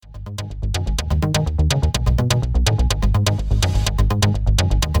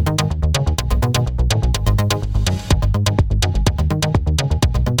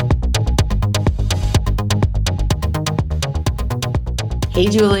Hey,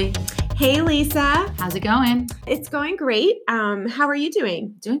 Julie. Hey, Lisa. How's it going? It's going great. How are you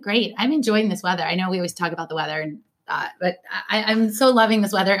doing? Doing great. I'm enjoying this weather. I know we always talk about the weather, and but I'm so loving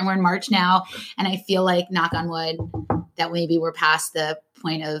this weather, and we're in March now, and I feel like, knock on wood, that maybe we're past the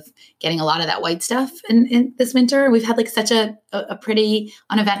point of getting a lot of that white stuff in this winter. We've had like such a pretty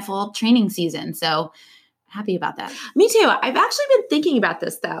uneventful training season, so happy about that. Me too. I've actually been thinking about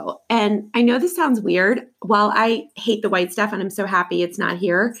this though, and I know this sounds weird. While I hate the white stuff and I'm so happy it's not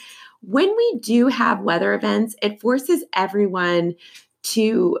here, when we do have weather events, it forces everyone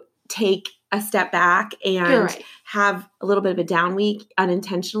to take a step back and have a little bit of a down week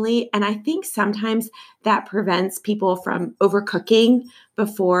unintentionally. And I think sometimes that prevents people from overcooking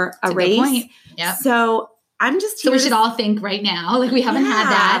before a race. Good point. Yep. So I'm just here. So we should all think right now, like we haven't had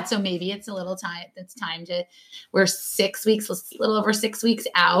that. So maybe it's a little time. It's time to, we're 6 weeks, a little over 6 weeks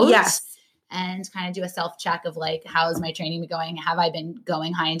out. Yes. And kind of do a self-check of like, how is my training going? Have I been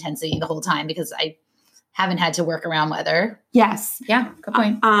going high intensity the whole time? Because I haven't had to work around weather. Yes. Yeah, good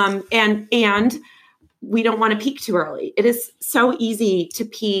point. And we don't want to peak too early. It is so easy to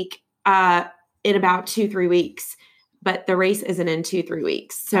peak in about 2-3 weeks, but the race isn't in 2-3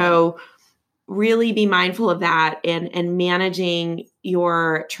 weeks. So really be mindful of that and managing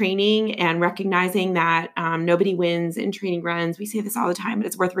your training and recognizing that nobody wins in training runs. We say this all the time, but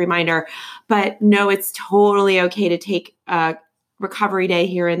it's worth a reminder. But no, it's totally okay to take a recovery day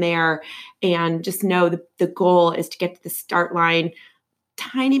here and there, and just know the goal is to get to the start line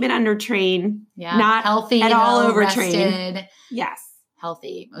tiny bit undertrained, not healthy at all overtrained. Yes.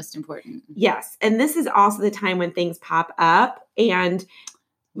 Healthy, most important. Yes. And this is also the time when things pop up, and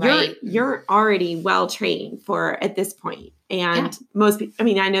you're already well trained for at this point. And most people, I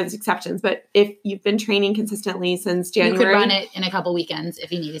mean, I know there's exceptions, but if you've been training consistently since January, you could run it in a couple weekends if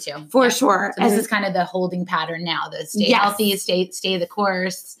you needed to. For sure. So this is kind of the holding pattern now, the stay healthy, stay the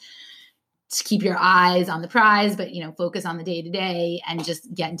course, to keep your eyes on the prize, but focus on the day to day and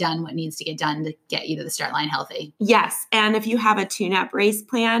just get done what needs to get done to get you to the start line healthy. Yes. And if you have a tune-up race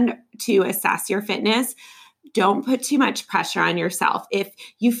planned to assess your fitness, don't put too much pressure on yourself. If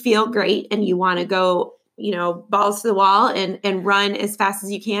you feel great and you want to go, balls to the wall and run as fast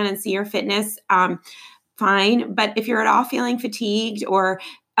as you can and see your fitness, fine. But if you're at all feeling fatigued or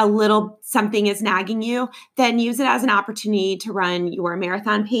a little something is nagging you, then use it as an opportunity to run your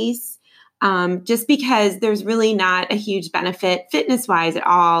marathon pace. Just because there's really not a huge benefit fitness-wise at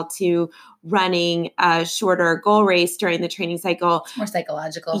all to running a shorter goal race during the training cycle. It's more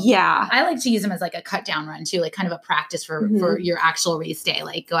psychological. Yeah. I like to use them as like a cut down run too, like kind of a practice for your actual race day.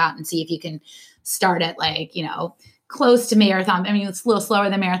 Like go out and see if you can start at like, close to marathon. I mean, it's a little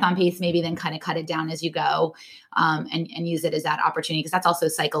slower than marathon pace, maybe then kind of cut it down as you go, and use it as that opportunity. Because that's also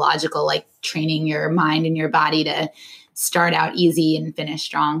psychological, like training your mind and your body to start out easy and finish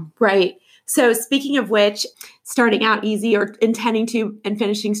strong. Right. So speaking of which, starting out easy or intending to and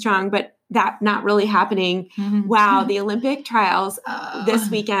finishing strong, but that not really happening. Mm-hmm. Wow. The Olympic trials this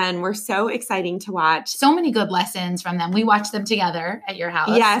weekend were so exciting to watch. So many good lessons from them. We watched them together at your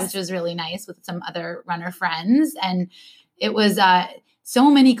house, which was really nice with some other runner friends. And it was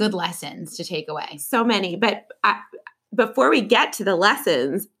so many good lessons to take away. So many. But before we get to the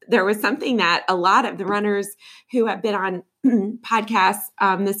lessons, there was something that a lot of the runners who have been on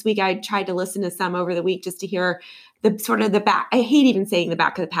podcasts this week, I tried to listen to some over the week just to hear the sort of the back. I hate even saying the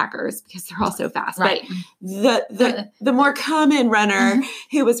back of the packers because they're all so fast. Right. But the more common runner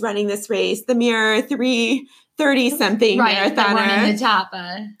who was running this race, the mere 3:30-something marathoner, in the top.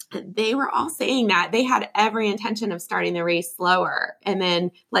 They were all saying that they had every intention of starting the race slower. And then,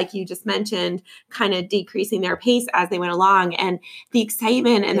 like you just mentioned, kind of decreasing their pace as they went along. And the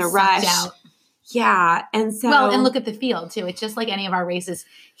excitement and the rush. Yeah. And so. Well, and look at the field too. It's just like any of our races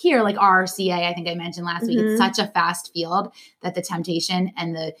here, like RCA, I think I mentioned last week. It's such a fast field that the temptation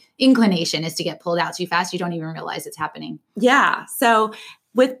and the inclination is to get pulled out too fast. You don't even realize it's happening. Yeah. So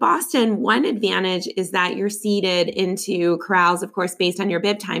with Boston, one advantage is that you're seeded into corrals, of course, based on your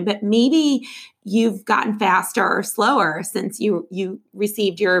bib time, but maybe you've gotten faster or slower since you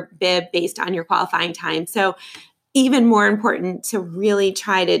received your bib based on your qualifying time. So even more important to really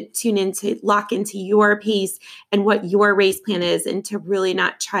try to lock into your pace and what your race plan is, and to really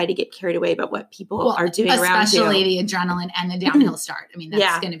not try to get carried away about what people are doing around you. Especially the adrenaline and the downhill start. I mean,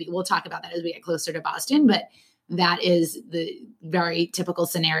 that's going to be, we'll talk about that as we get closer to Boston, but that is the very typical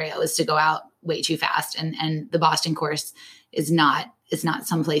scenario, is to go out way too fast. And the Boston course is not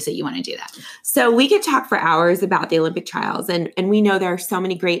some place that you want to do that. So we could talk for hours about the Olympic trials, and we know there are so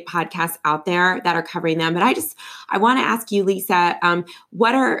many great podcasts out there that are covering them. But I want to ask you, Lisa,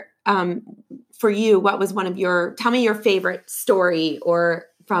 what are for you, what was tell me your favorite story or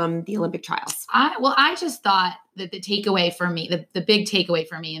from the Olympic trials? I just thought that the takeaway for me, the big takeaway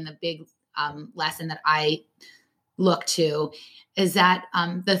for me and the big lesson that I look to is that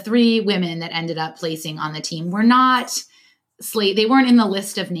the 3 women that ended up placing on the team were not they weren't in the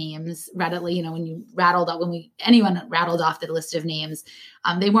list of names readily. When anyone rattled off the list of names,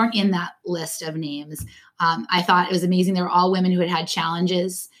 they weren't in that list of names. I thought it was amazing. They were all women who had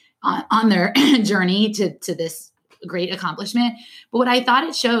challenges on their journey to this great accomplishment. But what I thought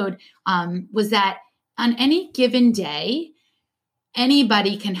it showed was that on any given day,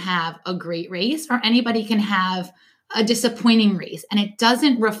 anybody can have a great race or anybody can have a disappointing race, and it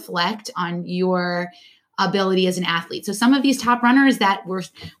doesn't reflect on your ability as an athlete. So some of these top runners that were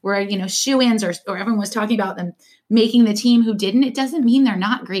shoo-ins or everyone was talking about them making the team who didn't, it doesn't mean they're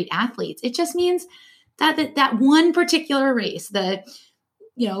not great athletes. It just means that one particular race, the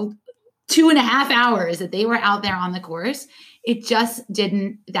 2.5 hours that they were out there on the course, it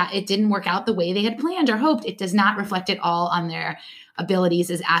didn't work out the way they had planned or hoped. It does not reflect at all on their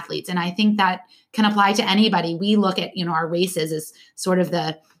abilities as athletes. And I think that can apply to anybody. We look at, our races as sort of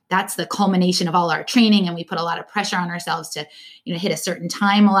that's the culmination of all our training. And we put a lot of pressure on ourselves to, hit a certain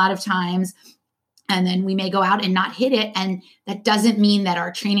time a lot of times. And then we may go out and not hit it. And that doesn't mean that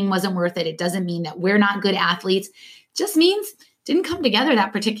our training wasn't worth it. It doesn't mean that we're not good athletes. It just means it didn't come together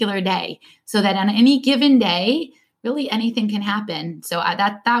that particular day. So that on any given day, really anything can happen. So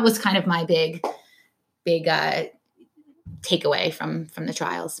that was kind of my big takeaway from the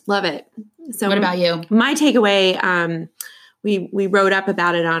trials. Love it. So what about you? My takeaway, we wrote up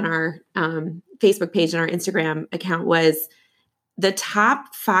about it on our Facebook page and our Instagram account, was the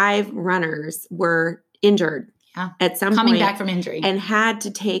top 5 runners were injured at some coming point back from injury and had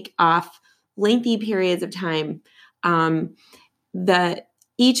to take off lengthy periods of time.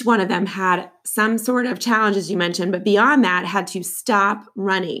 Each one of them had some sort of challenge, as you mentioned, but beyond that had to stop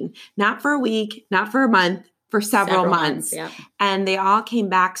running, not for a week, not for a month, for several months. Yeah. And they all came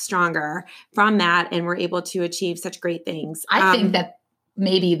back stronger from that and were able to achieve such great things. I think that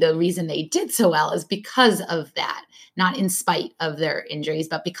maybe the reason they did so well is because of that, not in spite of their injuries,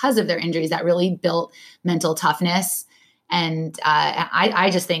 but because of their injuries that really built mental toughness. And I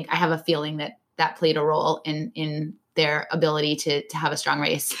just think, I have a feeling that played a role in their ability to have a strong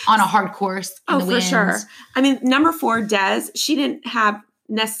race on a hard course. For sure. I mean, number 4, Des, she didn't have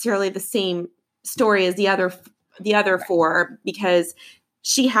necessarily the same story as the other 4, because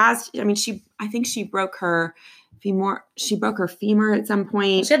I think she broke her femur at some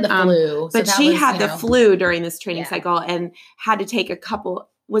point. She had the flu. But she had the flu during this training cycle and had to take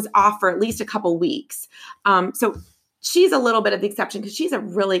was off for at least a couple weeks. So she's a little bit of the exception because she's a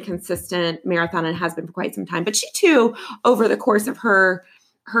really consistent marathon and has been for quite some time. But she too, over the course of her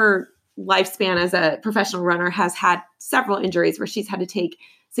lifespan as a professional runner, has had several injuries where she's had to take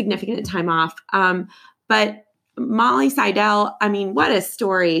significant time off. But Molly Seidel, I mean, what a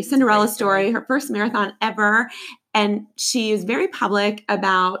story. Cinderella story, her first marathon ever. And she is very public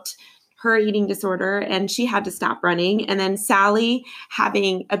about her eating disorder, and she had to stop running. And then Sally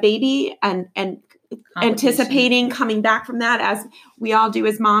having a baby and anticipating coming back from that, as we all do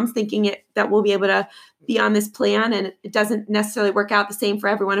as moms, thinking that we'll be able to be on this plan. And it doesn't necessarily work out the same for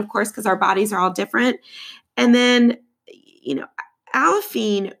everyone, of course, because our bodies are all different. And then,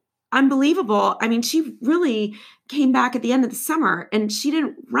 Aliphine, unbelievable. I mean, she really came back at the end of the summer, and she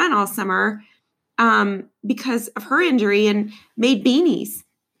didn't run all summer because of her injury, and made beanies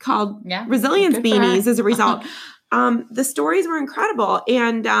called resilience beanies as a result. The stories were incredible.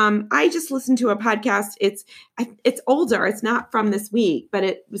 And I just listened to a podcast. It's older. It's not from this week, but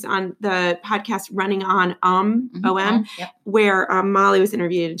it was on the podcast Running on OM, where Molly was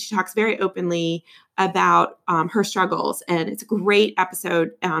interviewed, and she talks very openly about her struggles. And it's a great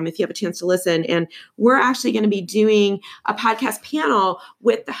episode if you have a chance to listen. And we're actually going to be doing a podcast panel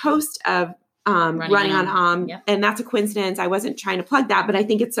with the host of Running on OM. And that's a coincidence. I wasn't trying to plug that, but I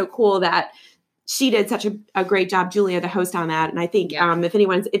think it's so cool that she did such a great job, Julia, the host, on that. And I think if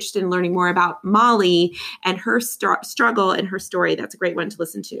anyone's interested in learning more about Molly and her struggle and her story, that's a great one to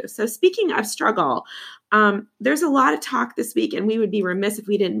listen to. So speaking of struggle, there's a lot of talk this week, and we would be remiss if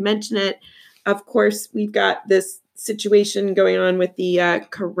we didn't mention it. Of course, we've got this situation going on with the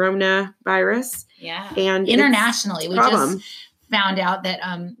coronavirus. Yeah. And internationally, we just found out that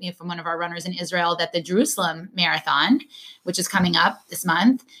from one of our runners in Israel that the Jerusalem Marathon, which is coming up this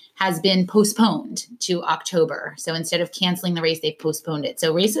month, has been postponed to October. So instead of canceling the race, they've postponed it.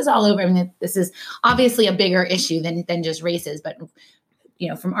 So races all over. I mean, this is obviously a bigger issue than just races, but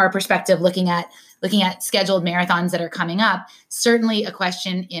from our perspective, looking at scheduled marathons that are coming up, certainly a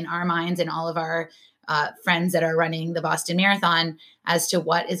question in our minds and all of our friends that are running the Boston Marathon as to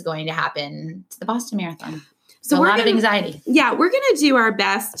what is going to happen to the Boston Marathon. So a lot of anxiety. Yeah, we're going to do our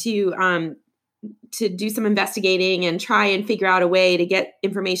best to do some investigating and try and figure out a way to get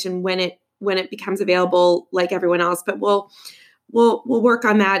information when it becomes available, like everyone else. But we'll work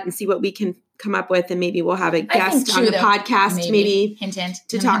on that and see what we can come up with, and maybe we'll have a guest on the podcast, maybe hint,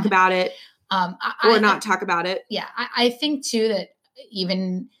 to talk about it, or not talk about it. Yeah, I think too that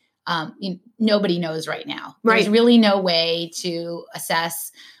even nobody knows right now. Right. There's really no way to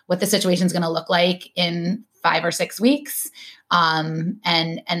assess what the situation is going to look like in 5 or 6 weeks.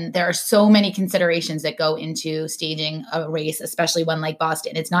 And there are so many considerations that go into staging a race, especially one like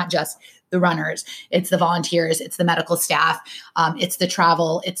Boston. It's not just the runners, it's the volunteers, it's the medical staff, it's the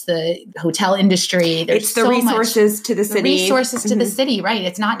travel, it's the hotel industry. It's the resources to the city. Resources to the city, right?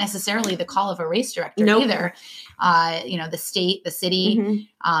 It's not necessarily the call of a race director either. The state, the city.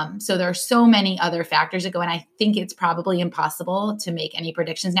 So there are so many other factors that go, and I think it's probably impossible to make any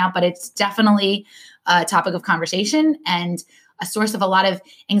predictions now, but it's definitely a topic of conversation and a source of a lot of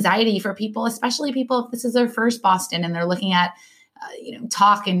anxiety for people, especially people if this is their first Boston and they're looking at,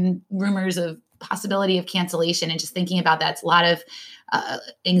 talk and rumors of possibility of cancellation, and just thinking about that. It's a lot of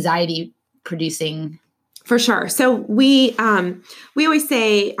anxiety producing. For sure. So we always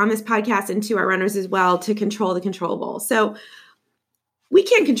say on this podcast and to our runners as well, to control the controllable. So we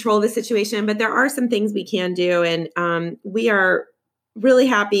can't control the situation, but there are some things we can do. And we are really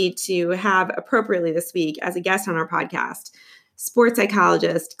happy to have appropriately this week as a guest on our podcast, sports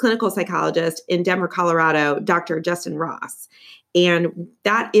psychologist, clinical psychologist in Denver, Colorado, Dr. Justin Ross. And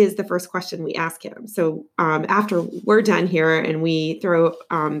that is the first question we ask him. So after we're done here and we throw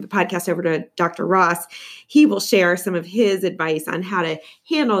the podcast over to Dr. Ross, he will share some of his advice on how to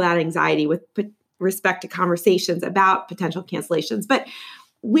handle that anxiety with respect to conversations about potential cancellations. But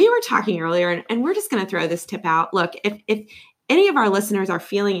we were talking earlier, and we're just going to throw this tip out. Look, if any of our listeners are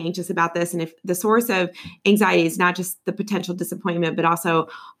feeling anxious about this, and if the source of anxiety is not just the potential disappointment, but also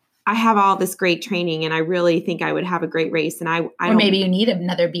I have all this great training and I really think I would have a great race. And or maybe you need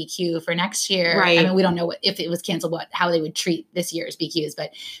another BQ for next year. Right. I mean, we don't know if it was canceled, how they would treat this year's BQs,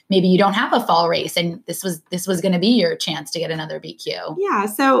 but maybe you don't have a fall race and this was going to be your chance to get another BQ. Yeah.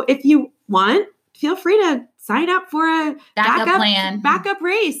 So if you want, feel free to sign up for a backup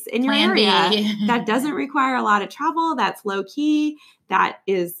race in your area that doesn't require a lot of travel. That's low key. That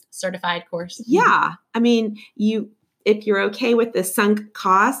is certified course. Yeah. I mean, if you're okay with the sunk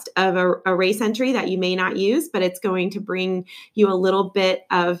cost of a race entry that you may not use, but it's going to bring you a little bit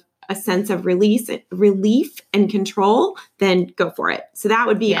of a sense of relief and control, then go for it. So that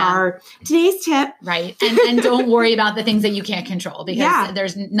would be our today's tip. Right. And don't worry about the things that you can't control, because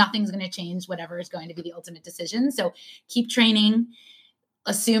there's nothing's going to change whatever is going to be the ultimate decision. So keep training,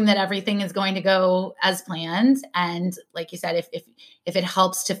 assume that everything is going to go as planned. And like you said, if it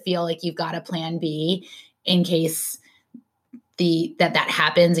helps to feel like you've got a plan B in case that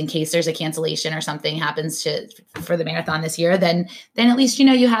happens, in case there's a cancellation or something happens for the marathon this year, then at least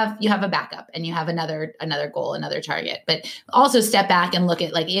you have a backup and you have another goal, another target. But also step back and look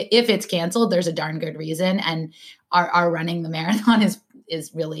at, like, if it's canceled, there's a darn good reason, and our running the marathon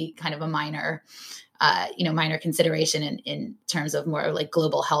is really kind of a minor consideration in terms of more like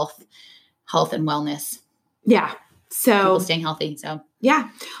global health and wellness. Yeah. So people staying healthy. So yeah.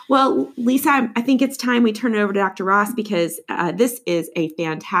 Well, Lisa, I think it's time we turn it over to Dr. Ross, because this is a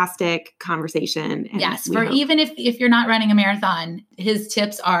fantastic conversation. Yes. Even if you're not running a marathon, his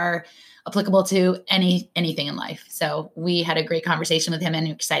tips are applicable to anything in life. So we had a great conversation with him and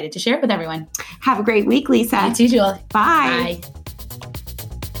excited to share it with everyone. Have a great week, Lisa. You too, Julie. Bye. Bye.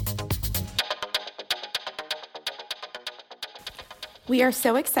 We are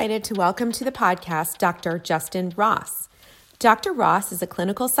so excited to welcome to the podcast Dr. Justin Ross. Dr. Ross is a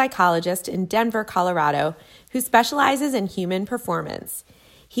clinical psychologist in Denver, Colorado, who specializes in human performance.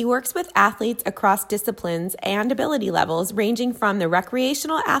 He works with athletes across disciplines and ability levels, ranging from the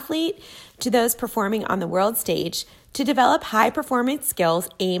recreational athlete to those performing on the world stage, to develop high-performance skills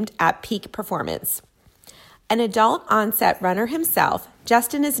aimed at peak performance. An adult onset runner himself,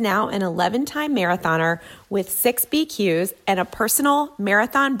 Justin is now an 11-time marathoner with 6 BQs and a personal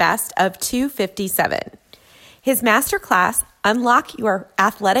marathon best of 2:57. His masterclass, Unlock Your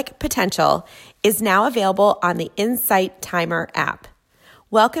Athletic Potential, is now available on the Insight Timer app.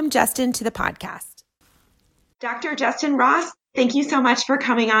 Welcome, Justin, to the podcast. Dr. Justin Ross, thank you so much for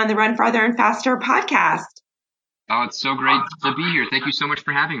coming on the Run Farther and Faster podcast. Oh, it's so great to be here. Thank you so much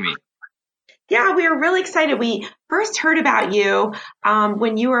for having me. Yeah, we are really excited. We first heard about you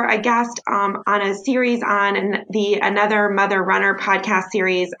when you were a guest on a series on the Another Mother Runner podcast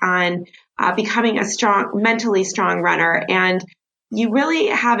series on becoming a mentally strong runner. And you really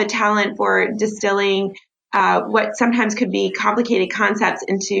have a talent for distilling what sometimes could be complicated concepts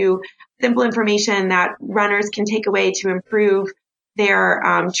into simple information that runners can take away to improve their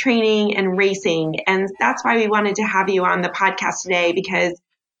training and racing. And that's why we wanted to have you on the podcast today, because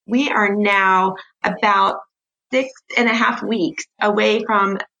we are now about 6.5 weeks away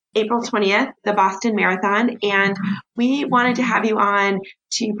from April 20th, the Boston Marathon. And we wanted to have you on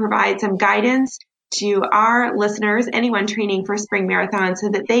to provide some guidance to our listeners, anyone training for spring marathon, so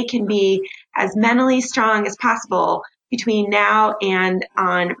that they can be as mentally strong as possible between now and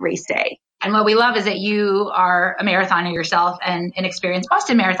on race day. And what we love is that you are a marathoner yourself and an experienced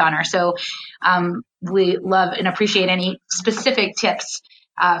Boston marathoner. So we love and appreciate any specific tips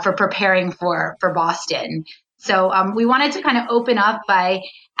for preparing for Boston. So we wanted to kind of open up by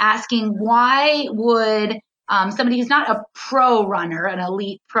asking, why would somebody who's not a pro runner, an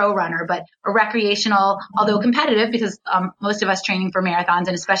elite pro runner, but a recreational, although competitive, because most of us training for marathons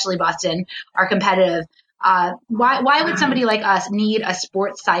and especially Boston are competitive, why would somebody like us need a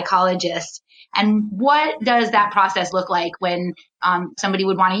sports psychologist? And what does that process look like when somebody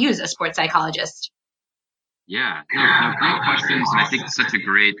would want to use a sports psychologist? Yeah, great questions. And I think it's such a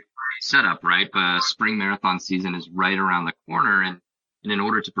great setup, right? Spring marathon season is right around the corner. And in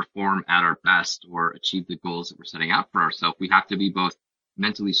order to perform at our best or achieve the goals that we're setting out for ourselves, we have to be both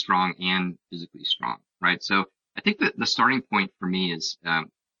mentally strong and physically strong, right? So I think that the starting point for me is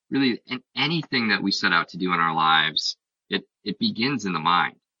really in anything that we set out to do in our lives, it begins in the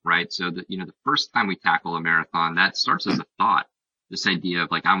mind, right? So that, the first time we tackle a marathon, that starts as a thought, this idea of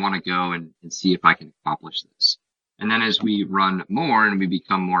like, I want to go and see if I can accomplish this. And then as we run more and we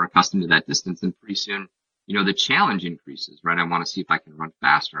become more accustomed to that distance, and pretty soon, the challenge increases, right? I want to see if I can run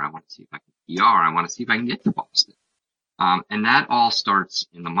faster. I want to see if I can PR. I want to see if I can get to Boston. And that all starts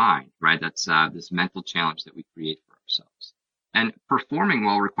in the mind, right? That's this mental challenge that we create for ourselves. And performing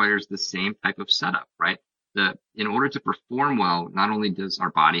well requires the same type of setup, right? In order to perform well, not only does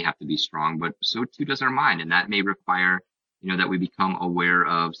our body have to be strong, but so too does our mind. And that may require, that we become aware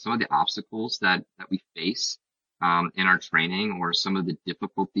of some of the obstacles that we face in our training, or some of the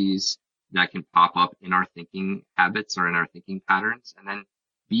difficulties that can pop up in our thinking habits or in our thinking patterns, and then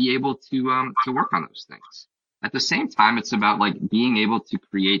be able to work on those things. At the same time, it's about like being able to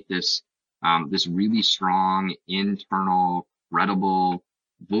create this really strong internal, credible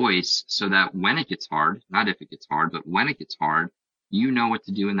voice, so that when it gets hard, not if it gets hard, but when it gets hard, you know what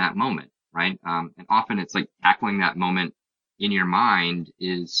to do in that moment, right? And often it's like tackling that moment in your mind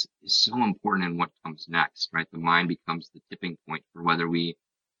is so important in what comes next, right? The mind becomes the tipping point for whether we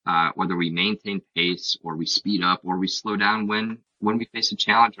maintain pace, or we speed up, or we slow down when we face a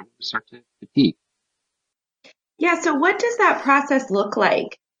challenge, or when we start to fatigue. Yeah. So what does that process look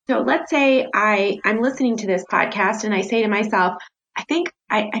like? So let's say I'm listening to this podcast and I say to myself, I think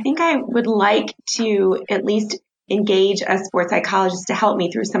I would like to at least engage a sports psychologist to help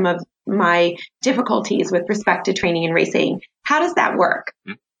me through some of my difficulties with respect to training and racing. How does that work?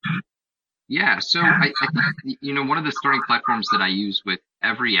 Yeah. So I think, one of the starting platforms that I use with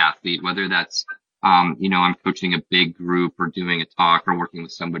every athlete, whether that's, I'm coaching a big group or doing a talk or working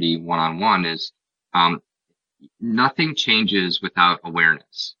with somebody one-on-one, is, nothing changes without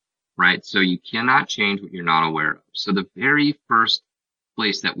awareness, right? So you cannot change what you're not aware of. So the very first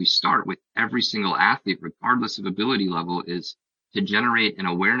place that we start with every single athlete, regardless of ability level, is to generate an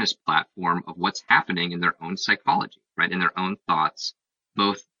awareness platform of what's happening in their own psychology, right? In their own thoughts,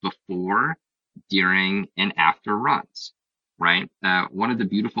 both before, during, and after runs, right? One of the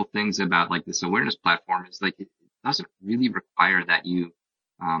beautiful things about like this awareness platform is like, it doesn't really require that you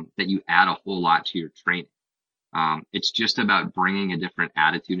add a whole lot to your training. It's just about bringing a different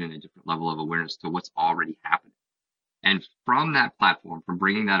attitude and a different level of awareness to what's already happening. And from that platform, from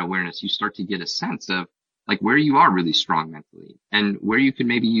bringing that awareness, you start to get a sense of like where you are really strong mentally, and where you can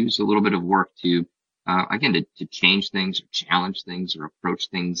maybe use a little bit of work to, again, to change things or challenge things or approach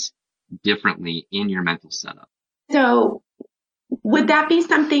things differently in your mental setup. So would that be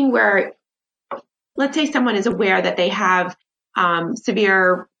something where, let's say someone is aware that they have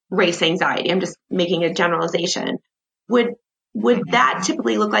severe race anxiety? I'm just making a generalization. Would that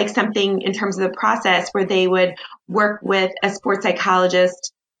typically look like something in terms of the process where they would work with a sports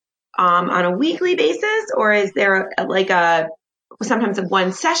psychologist on a weekly basis, or is there sometimes a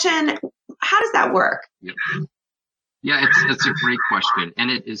one session? How does that work? Yeah, it's a great question, and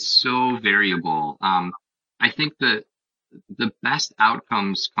it is so variable. I think that the best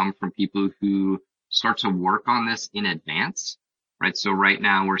outcomes come from people who start to work on this in advance, right? So right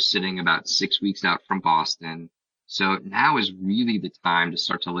now we're sitting about 6 weeks out from Boston. So now is really the time to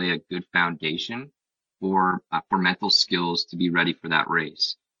start to lay a good foundation for mental skills to be ready for that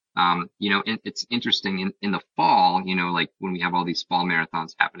race. It's interesting in the fall, like when we have all these fall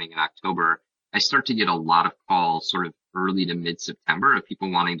marathons happening in October, I start to get a lot of calls sort of early to mid-September of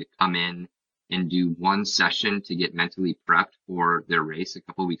people wanting to come in and do one session to get mentally prepped for their race a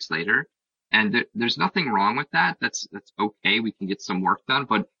couple of weeks later. And there's nothing wrong with that. That's okay. We can get some work done,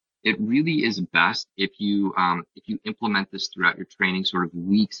 but it really is best if you implement this throughout your training sort of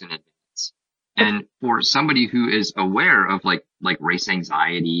weeks in advance. And for somebody who is aware of like race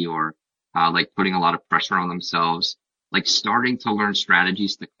anxiety or like putting a lot of pressure on themselves, like starting to learn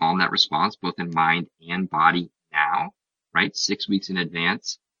strategies to calm that response, both in mind and body now, right? 6 weeks in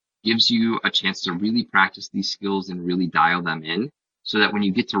advance gives you a chance to really practice these skills and really dial them in so that when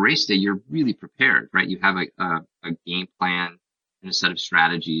you get to race day, you're really prepared, right? You have a game plan and a set of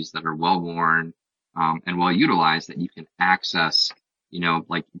strategies that are well worn and well utilized that you can access,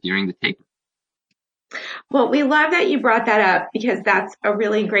 like during the taper. Well, we love that you brought that up because that's a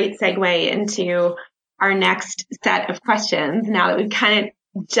really great segue into our next set of questions now that we've kind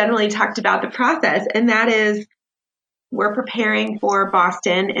of generally talked about the process, and that is we're preparing for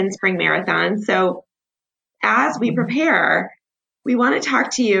Boston and spring marathon. So as we prepare, we want to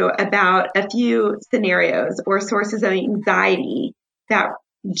talk to you about a few scenarios or sources of anxiety that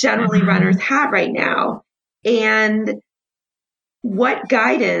generally runners have right now and what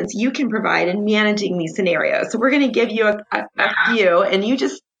guidance you can provide in managing these scenarios. So we're going to give you a few, and you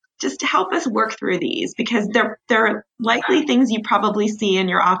just help us work through these because they're likely things you probably see in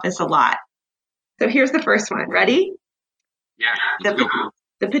your office a lot. So here's the first one. Ready? Yeah.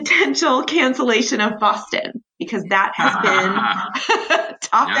 The potential cancellation of Boston, because that has been a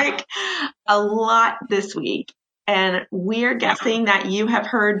topic a lot this week. And we're guessing that you have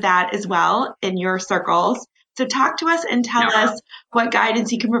heard that as well in your circles. So talk to us and tell us what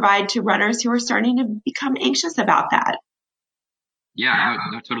guidance you can provide to runners who are starting to become anxious about that. Yeah,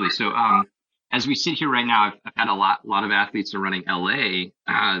 no, totally. So as we sit here right now, I've had a lot of athletes are running LA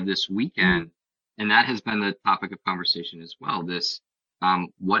this weekend, and that has been the topic of conversation as well. This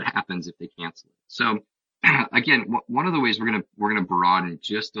what happens if they cancel it? So again, one of the ways we're gonna broaden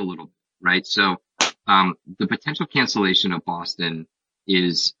just a little bit, right? So the potential cancellation of Boston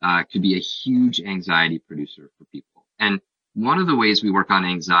is could be a huge anxiety producer for people. And one of the ways we work on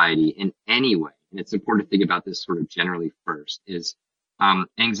anxiety in any way, and it's important to think about this sort of generally first, is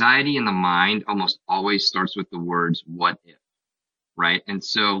anxiety in the mind almost always starts with the words "what if," right? And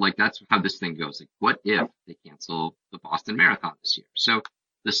so like that's how this thing goes. Like, what if they cancel the Boston Marathon this year? So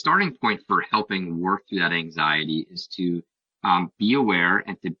the starting point for helping work through that anxiety is to be aware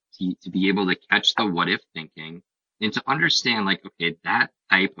and to be able to catch the what if thinking and to understand like, okay, that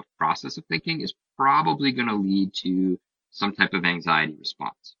type of process of thinking is probably going to lead to some type of anxiety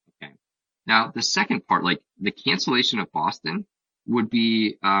response. Okay. Now, the second part, like the cancellation of Boston would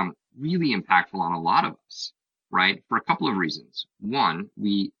be really impactful on a lot of us, right? For a couple of reasons. One,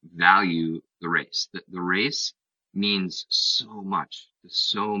 we value the race. The race means so much to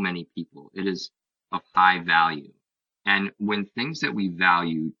so many people. It is of high value. And when things that we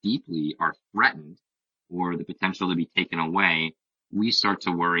value deeply are threatened or the potential to be taken away, we start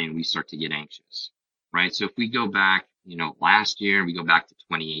to worry and we start to get anxious, right? So if we go back, last year, we go back to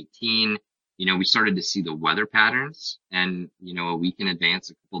 2018, we started to see the weather patterns and, a week in advance,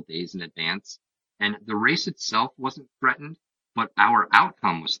 a couple of days in advance. And the race itself wasn't threatened, but our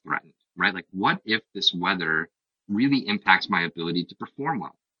outcome was threatened, right? Like, what if this weather really impacts my ability to perform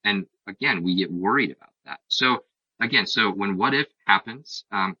well? And again, we get worried about that. So when what if happens,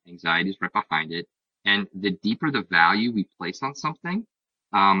 anxiety is right behind it. And the deeper the value we place on something,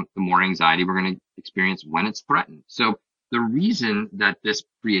 the more anxiety we're going to experience when it's threatened. So the reason that this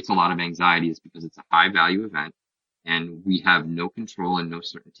creates a lot of anxiety is because it's a high value event and we have no control and no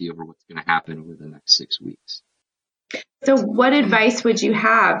certainty over what's going to happen over the next 6 weeks. So what advice would you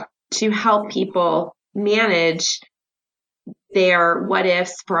have to help people manage their what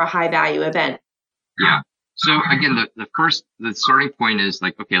ifs for a high value event? Yeah. So again, the starting point is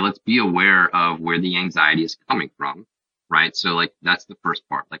like, okay, let's be aware of where the anxiety is coming from, right? So like, that's the first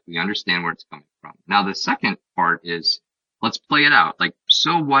part. Like, we understand where it's coming from. Now, the second part is let's play it out. Like,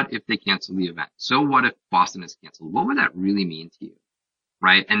 so what if they cancel the event? So what if Boston is canceled? What would that really mean to you?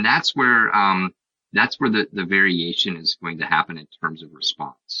 Right. And that's where the variation is going to happen in terms of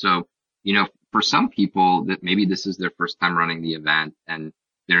response. So, for some people that maybe this is their first time running the event and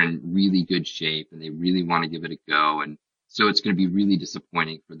they're in really good shape and they really want to give it a go. And So it's going to be really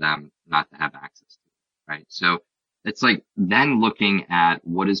disappointing for them not to have access to it, right? So it's like then looking at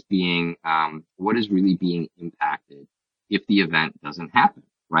what is really being impacted if the event doesn't happen,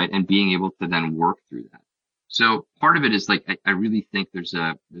 right? And being able to then work through that. So part of it is like, I really think there's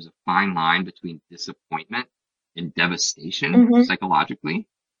a fine line between disappointment and devastation psychologically.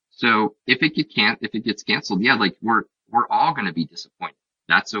 So if it gets canceled, yeah, like we're all going to be disappointed.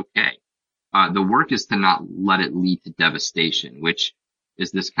 That's okay. The work is to not let it lead to devastation, which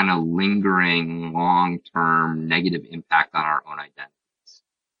is this kind of lingering long-term negative impact on our own identities.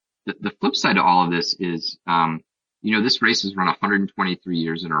 The flip side to all of this is, this race has run 123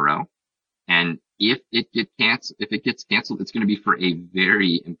 years in a row. And if it gets canceled, it's going to be for a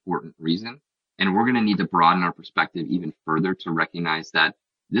very important reason. And we're going to need to broaden our perspective even further to recognize that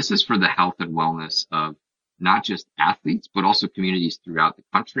this is for the health and wellness of not just athletes, but also communities throughout the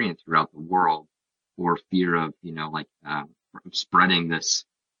country and throughout the world, for fear of, spreading this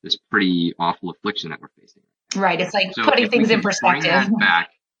pretty awful affliction that we're facing. Right. It's like putting things in perspective. Bring that back,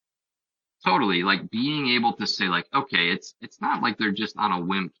 totally, like being able to say like, okay, it's not like they're just on a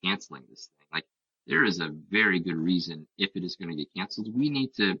whim canceling this thing. Like there is a very good reason if it is going to get canceled. We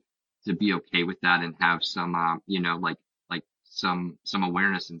need to be okay with that and have some, some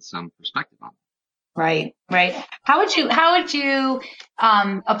awareness and some perspective on it. Right. How would you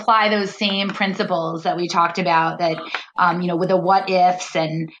apply those same principles that we talked about that, with the what ifs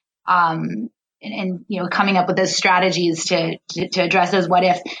and coming up with those strategies to address those what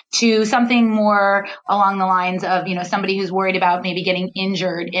ifs to something more along the lines of, somebody who's worried about maybe getting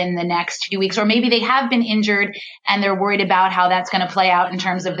injured in the next few weeks, or maybe they have been injured and they're worried about how that's going to play out in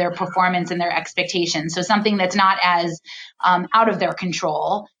terms of their performance and their expectations. So something that's not as out of their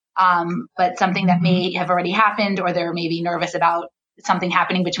control, but something that may have already happened, or they're maybe nervous about something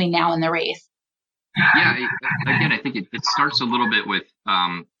happening between now and the race. Yeah, again, I think it starts a little bit with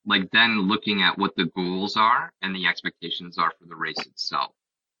then looking at what the goals are and the expectations are for the race itself,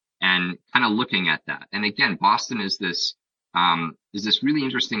 and kind of looking at that. And again, Boston is this really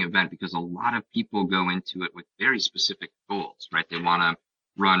interesting event because a lot of people go into it with very specific goals, right? They want to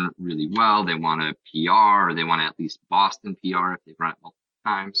run really well, they want a PR, or they want to at least Boston PR if they've run it multiple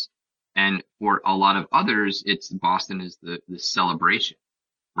times. And for a lot of others, Boston is the celebration,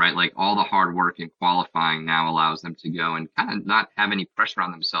 right? Like all the hard work in qualifying now allows them to go and kind of not have any pressure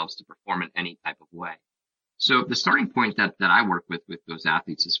on themselves to perform in any type of way. So the starting point that I work with those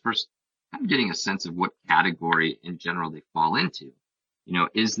athletes is first kind of getting a sense of what category in general they fall into.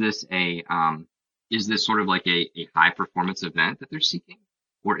 Is this sort of like a high performance event that they're seeking?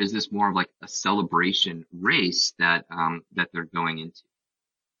 Or is this more of like a celebration race that they're going into?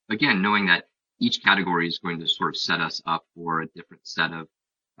 Again, knowing that each category is going to sort of set us up for a different set of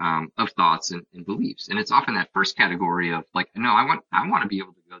thoughts and beliefs. And it's often that first category of like, no, I want to be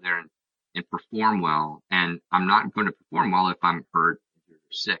able to go there and perform well. And I'm not going to perform well if I'm hurt, injured,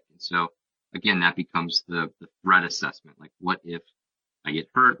 or sick. And so again, that becomes the threat assessment. Like, what if I get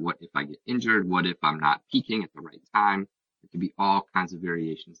hurt? What if I get injured? What if I'm not peaking at the right time? There can be all kinds of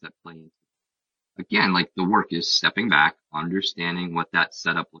variations that play into it. Again, like the work is stepping back, understanding what that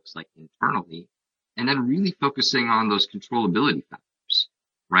setup looks like internally, and then really focusing on those controllability factors,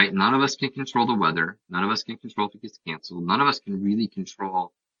 right? None of us can control the weather. None of us can control if it gets canceled. None of us can really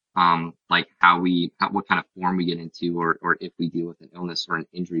control, what kind of form we get into, or if we deal with an illness or an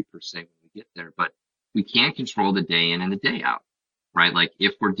injury per se when we get there. But we can control the day in and the day out, right? Like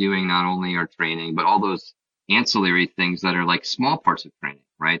if we're doing not only our training, but all those ancillary things that are like small parts of training,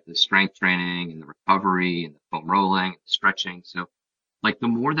 right? The strength training and the recovery and the foam rolling and the stretching. So like the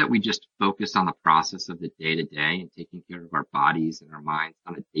more that we just focus on the process of the day to day and taking care of our bodies and our minds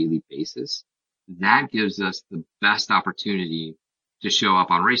on a daily basis, that gives us the best opportunity to show up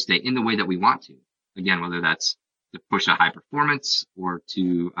on race day in the way that we want to. Again, whether that's to push a high performance or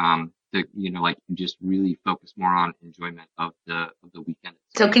to just really focus more on enjoyment of the weekend.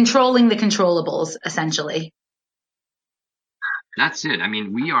 So controlling the controllables, essentially. That's it. I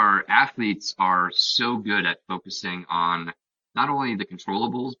mean, athletes are so good at focusing on not only the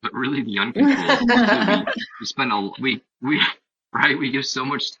controllables, but really the uncontrollables. So we give so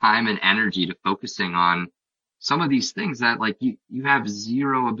much time and energy to focusing on some of these things that like you have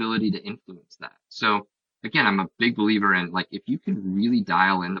zero ability to influence that. So again, I'm a big believer in like, if you can really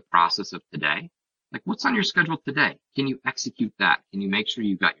dial in the process of today, like what's on your schedule today? Can you execute that? Can you make sure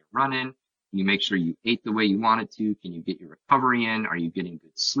you got your run in? Can you make sure you ate the way you wanted to? Can you get your recovery in? Are you getting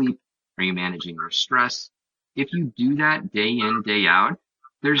good sleep? Are you managing your stress? If you do that day in, day out,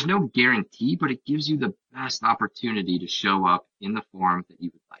 there's no guarantee, but it gives you the best opportunity to show up in the form that you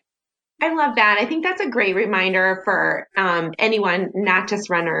would like. I love that. I think that's a great reminder for anyone, not just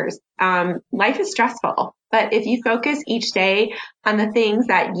runners. Life is stressful, but if you focus each day on the things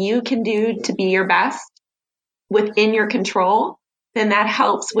that you can do to be your best within your control, then that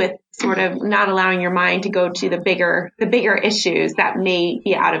helps with sort of not allowing your mind to go to the bigger issues that may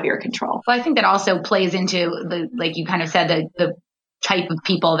be out of your control. Well, I think that also plays into the, like you kind of said, the type of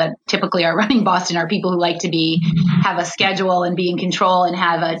people that typically are running Boston are people who like to have a schedule and be in control and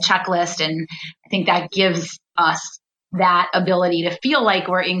have a checklist. And I think that gives us that ability to feel like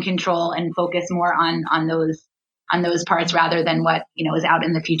we're in control and focus more on those parts rather than what, is out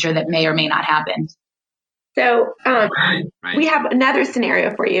in the future that may or may not happen. So Right. we have another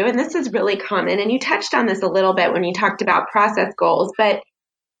scenario for you, and this is really common. And you touched on this a little bit when you talked about process goals, but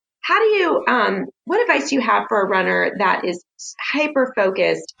how do you, what advice do you have for a runner that is hyper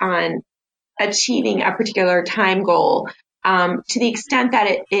focused on achieving a particular time goal, to the extent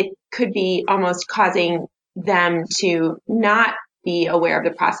that it could be almost causing them to not be aware of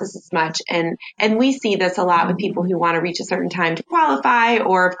the process as much? And we see this a lot with people who want to reach a certain time to qualify,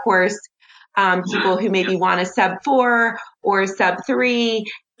 or of course, people who maybe want a sub-4 or sub-3.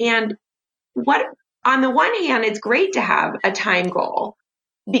 And on the one hand, it's great to have a time goal,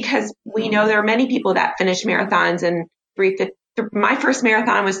 because we know there are many people that finish marathons and my first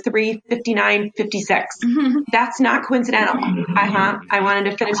marathon was 3:59:56. That's not coincidental. I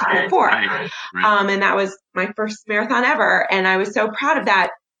wanted to finish at 4. Right. And that was my first marathon ever. And I was so proud of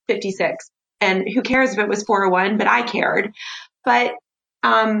that 56. And who cares if it was 4:01, but I cared. But,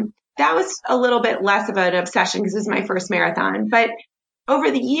 that was a little bit less of an obsession because it was my first marathon. But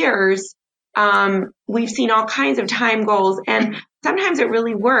over the years, we've seen all kinds of time goals, and sometimes it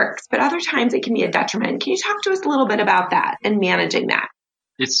really works, but other times it can be a detriment. Can you talk to us a little bit about that and managing that?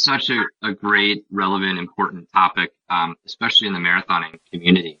 It's such a great, relevant, important topic, especially in the marathoning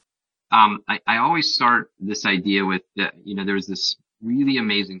community. I always start this idea with, there was this really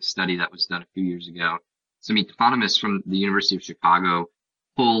amazing study that was done a few years ago. Some economists from the University of Chicago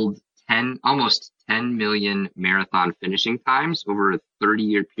pulled almost 10 million marathon finishing times over a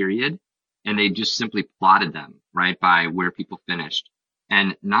 30-year period. And they just simply plotted them, right, by where people finished.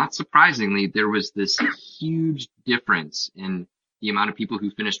 And not surprisingly, there was this huge difference in the amount of people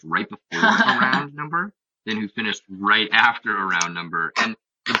who finished right before a round number than who finished right after a round number. And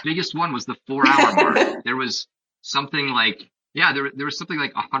the biggest one was the 4-hour mark. There was something like, there was something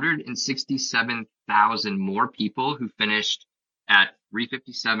like 167,000 more people who finished at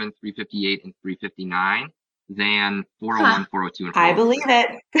 3:57, 3:58, and 3:59 than 4:01, 4:02, and 4:04. I believe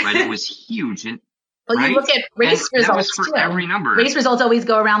it. Right, it was huge. And well, you look at race results for too. Every number. Race results always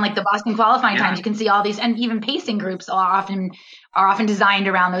go around like the Boston qualifying times. You can see all these, and even pacing groups are often designed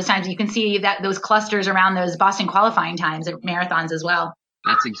around those times. You can see that those clusters around those Boston qualifying times at marathons as well.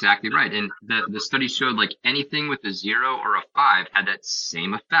 That's exactly right. And the study showed like anything with a 0 or a 5 had that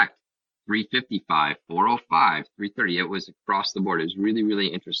same effect. 3:55, 4:05, 3:30. It was across the board. It was really, really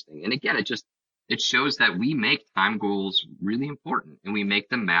interesting. And again, it shows that we make time goals really important and we make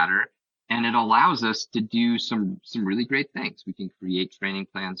them matter. And it allows us to do some really great things. We can create training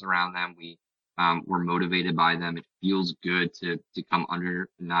plans around them. We're motivated by them. It feels good to come under,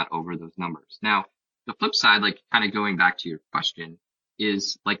 not over those numbers. Now, the flip side, like kind of going back to your question,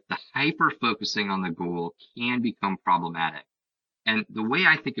 is like the hyper focusing on the goal can become problematic. And the way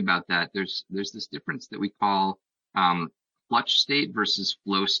I think about that, there's this difference that we call clutch state versus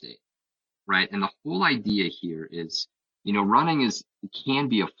flow state, right? And the whole idea here is, running can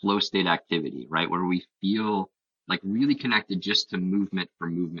be a flow state activity, right? Where we feel like really connected just to movement for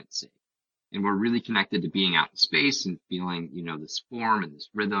movement's sake. And we're really connected to being out in space and feeling, this form and this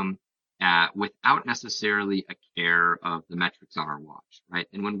rhythm, without necessarily a care of the metrics on our watch, right?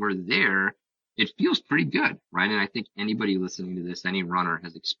 And when we're there, it feels pretty good, right? And I think anybody listening to this, any runner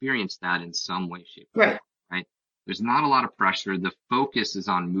has experienced that in some way, shape, or form, right? There's not a lot of pressure. The focus is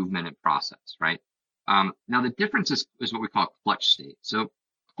on movement and process, right? Now the difference is what we call clutch state. So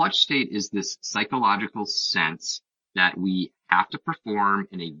clutch state is this psychological sense that we have to perform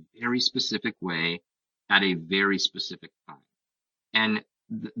in a very specific way at a very specific time. And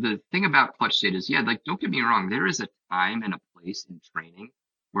the thing about clutch state is, don't get me wrong, there is a time and a place in training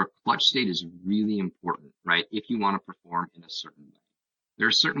where clutch state is really important, right? If you want to perform in a certain way. There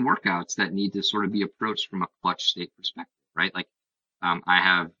are certain workouts that need to sort of be approached from a clutch state perspective, right? Like, I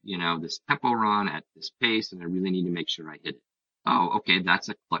have, this tempo run at this pace and I really need to make sure I hit it. Oh, okay. That's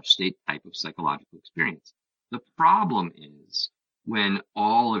a clutch state type of psychological experience. The problem is when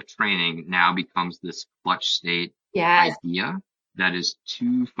all of training now becomes this clutch state idea that is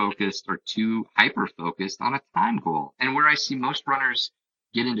too focused or too hyper focused on a time goal. And where I see most runners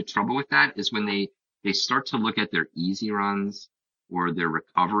get into trouble with that is when they start to look at their easy runs or their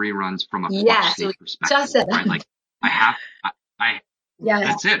recovery runs from a clutch Yes, state we perspective, just said right? that. Like I Yes.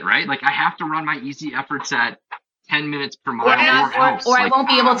 that's it, right? Like I have to run my easy efforts at 10 minutes per mile Or I like, won't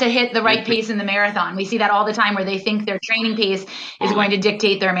be able to hit the right it- pace in the marathon. We see that all the time where they think their training pace is Totally. going to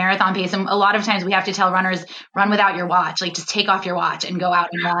dictate their marathon pace. And a lot of times we have to tell runners, run without your watch, like just take off your watch and go out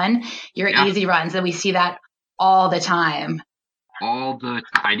and run your Yeah. easy runs. And we see that all the time.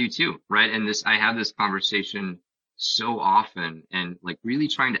 I do too, right? And I have this conversation so often, and like really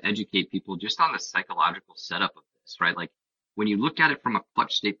trying to educate people just on the psychological setup of this, right? Like when you look at it from a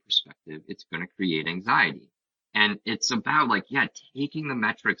clutch state perspective, it's going to create anxiety. And it's about like, yeah, taking the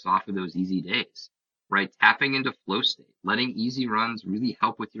metrics off of those easy days, right? Tapping into flow state, letting easy runs really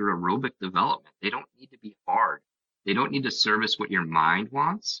help with your aerobic development. They don't need to be hard. They don't need to service what your mind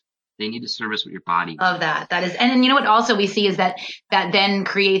wants. They need to service what your body wants. Of that. That is, and then you know what also we see is that then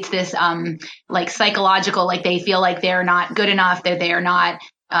creates this like psychological, like they feel like they're not good enough, that they are not,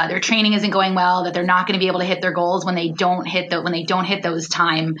 their training isn't going well, that they're not going to be able to hit their goals when they don't hit those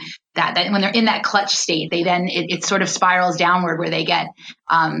time that when they're in that clutch state, they then it sort of spirals downward where they get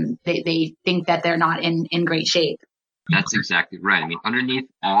they think that they're not in great shape. That's exactly right. I mean, underneath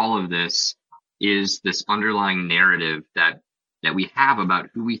all of this is this underlying narrative that we have about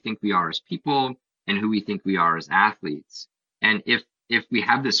who we think we are as people and who we think we are as athletes. And if we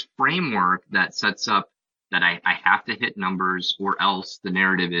have this framework that sets up that I have to hit numbers or else the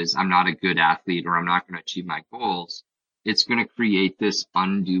narrative is I'm not a good athlete or I'm not going to achieve my goals, it's going to create this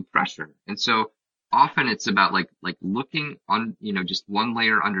undue pressure. And so often it's about like looking on, just one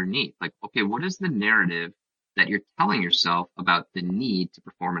layer underneath, like, okay, what is the narrative that you're telling yourself about the need to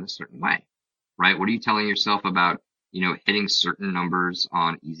perform in a certain way, right? What are you telling yourself about, hitting certain numbers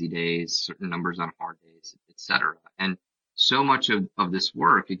on easy days, certain numbers on hard days, etc. And so much of this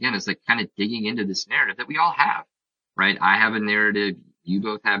work, again, is like kind of digging into this narrative that we all have, right? I have a narrative. You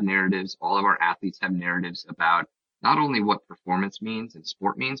both have narratives. All of our athletes have narratives about not only what performance means and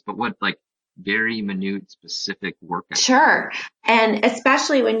sport means, but what like very minute specific work. Sure. And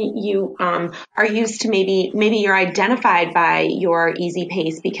especially when you are used to maybe you're identified by your easy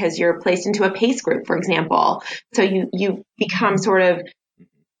pace because you're placed into a pace group, for example. So you become sort of,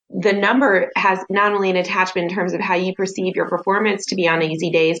 the number has not only an attachment in terms of how you perceive your performance to be on easy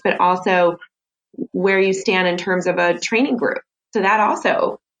days, but also where you stand in terms of a training group. So that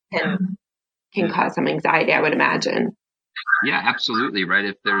also can cause some anxiety, I would imagine. Yeah, absolutely. Right.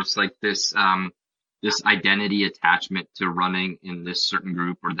 If there's like this identity attachment to running in this certain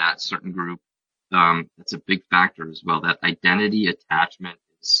group or that certain group, that's a big factor as well. That identity attachment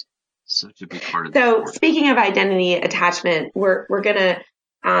is such a big part of it. So speaking of identity attachment, we're going to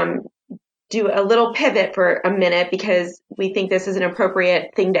do a little pivot for a minute because we think this is an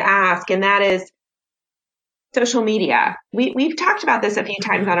appropriate thing to ask. And that is social media. We've talked about this a few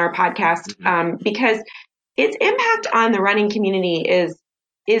times on our podcast, because its impact on the running community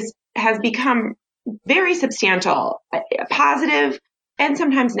has become very substantial, positive and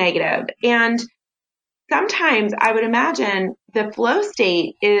sometimes negative. And sometimes I would imagine the flow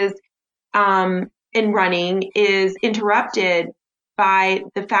state is in running is interrupted by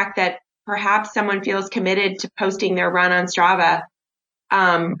the fact that perhaps someone feels committed to posting their run on Strava,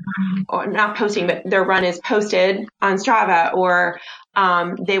 or not posting, but their run is posted on Strava, or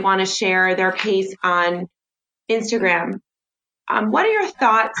they want to share their pace on Instagram. What are your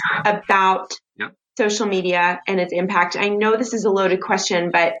thoughts about social media and its impact? I know this is a loaded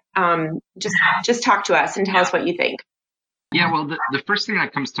question, but just talk to us and tell us what you think. Yeah, well, the first thing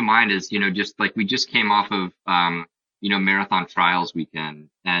that comes to mind is, just like we just came off of, Marathon Trials weekend.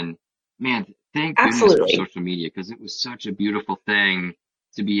 And man, thank goodness for social media, because it was such a beautiful thing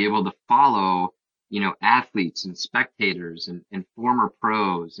to be able to follow, athletes and spectators and former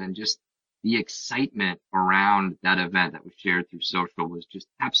pros, and just the excitement around that event that was shared through social was just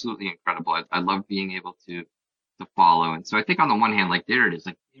absolutely incredible. I love being able to follow. And so I think on the one hand, like there it is,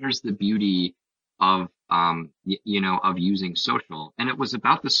 like there's the beauty of, of using social. And it was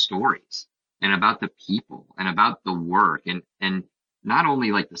about the stories and about the people and about the work and not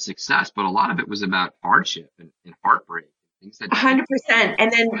only like the success, but a lot of it was about hardship and heartbreak. 100%.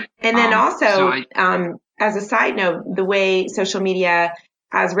 And then also, as a side note, the way social media,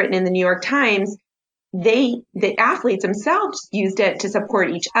 as written in the New York Times, the athletes themselves used it to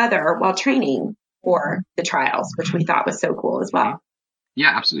support each other while training for the trials, which we thought was so cool as well. Yeah,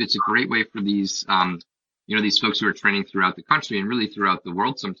 absolutely. It's a great way for these, these folks who are training throughout the country and really throughout the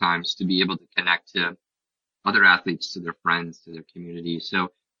world sometimes to be able to connect to other athletes, to their friends, to their community. So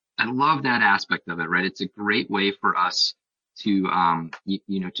I love that aspect of it, right? It's a great way for us to,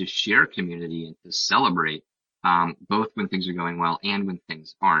 to share community and to celebrate, both when things are going well and when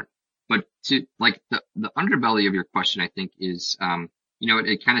things aren't. But to like the underbelly of your question, I think is,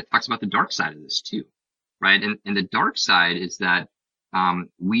 it kind of talks about the dark side of this too, right? And the dark side is that,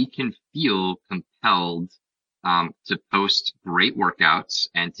 we can feel compelled, to post great workouts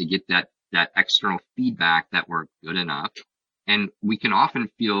and to get that external feedback that we're good enough. And we can often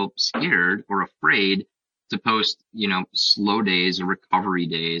feel scared or afraid to post, slow days or recovery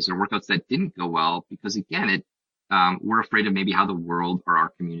days or workouts that didn't go well because again, we're afraid of maybe how the world or our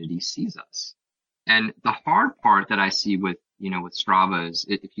community sees us. And the hard part that I see with Strava is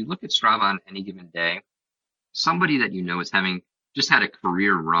if you look at Strava on any given day, somebody that is having just had a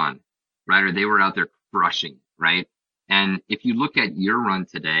career run, right? Or they were out there crushing, right? And if you look at your run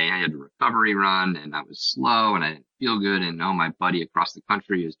today, I had a recovery run and I was slow and I didn't feel good. And my buddy across the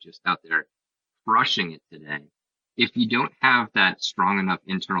country is just out there crushing it today. If you don't have that strong enough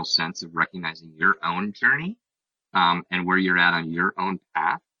internal sense of recognizing your own journey, and where you're at on your own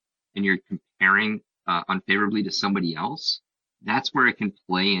path and you're comparing, unfavorably to somebody else, that's where it can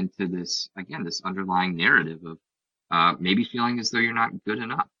play into this underlying narrative of, maybe feeling as though you're not good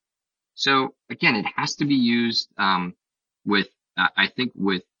enough. So again, it has to be used,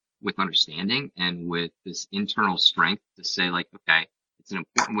 with understanding and with this internal strength to say like, okay, it's an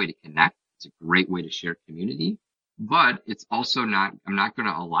important way to connect. It's a great way to share community, but it's also I'm not going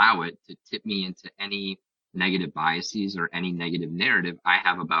to allow it to tip me into any negative biases or any negative narrative I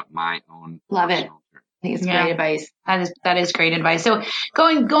have about my own. Love it. Journey. I think it's great advice. That is great advice. So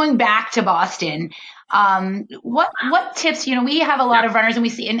going back to Boston, what tips, we have a lot of runners and we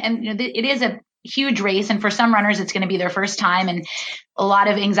see, and it is a huge race. And for some runners, it's going to be their first time and a lot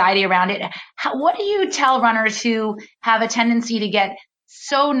of anxiety around it. What do you tell runners who have a tendency to get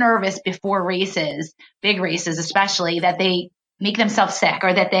so nervous before races, big races especially, that they make themselves sick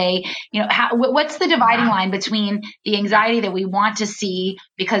or that they, what's the dividing line between the anxiety that we want to see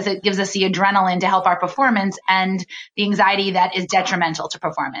because it gives us the adrenaline to help our performance and the anxiety that is detrimental to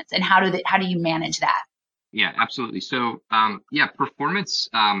performance? And how do you manage that? Yeah, absolutely. So, performance,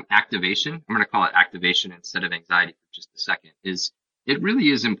 activation, I'm going to call it activation instead of anxiety for just a second, it really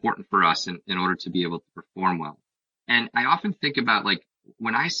is important for us in order to be able to perform well. And I often think about like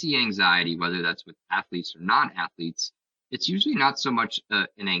when I see anxiety, whether that's with athletes or non-athletes, it's usually not so much an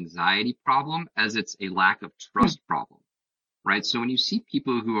anxiety problem as it's a lack of trust problem, right? So when you see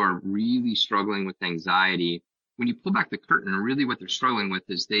people who are really struggling with anxiety, when you pull back the curtain, really what they're struggling with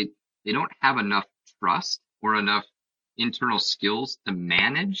is they don't have enough trust or enough internal skills to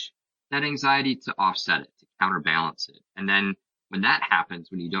manage that anxiety to offset it, to counterbalance it. And then when that happens,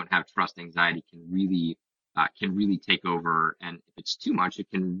 when you don't have trust, anxiety can really take over. And if it's too much, it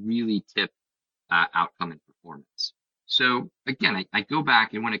can really tip outcome and performance. So again, I go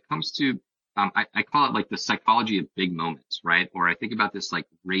back and when it comes to, I call it like the psychology of big moments, right? Or I think about this like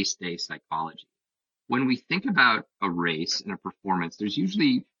race day psychology. When we think about a race and a performance, there's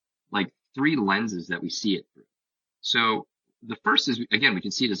usually like three lenses that we see it through. So the first is, again, we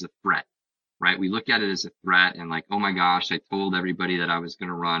can see it as a threat, right? We look at it as a threat and like, oh my gosh, I told everybody that I was going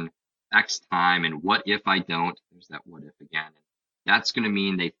to run X time. And what if I don't? There's that what if again. That's going to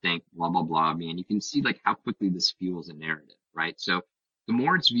mean they think blah, blah, blah of me. And you can see like how quickly this fuels a narrative, right? So the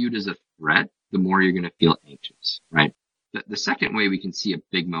more it's viewed as a threat, the more you're going to feel anxious, right? The second way we can see a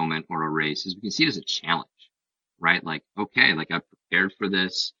big moment or a race is we can see it as a challenge, right? Like, okay, like I've prepared for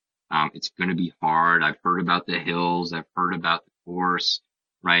this. It's going to be hard. I've heard about the hills. I've heard about the course,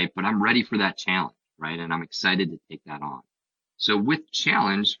 right? But I'm ready for that challenge, right? And I'm excited to take that on. So with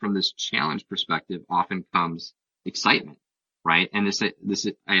challenge, from this challenge perspective, often comes excitement. Right. And this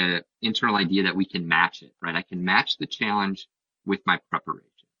internal idea that we can match it, right? I can match the challenge with my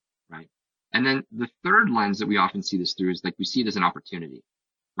preparation, right? And then the third lens that we often see this through is like we see it as an opportunity,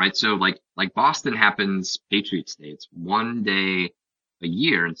 right? So like Boston happens Patriots Day. It's one day a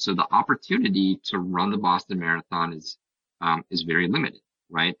year. And so the opportunity to run the Boston Marathon is very limited,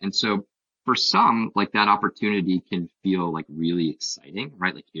 right? And so for some, like that opportunity can feel like really exciting,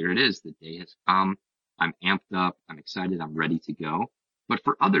 right? Like here it is, the day has come. I'm amped up. I'm excited. I'm ready to go. But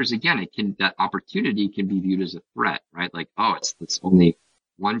for others, again, that opportunity can be viewed as a threat, right? Like, oh, it's only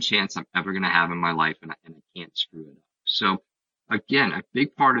one chance I'm ever going to have in my life and I can't screw it up. So again, a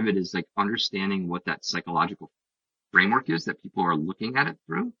big part of it is like understanding what that psychological framework is that people are looking at it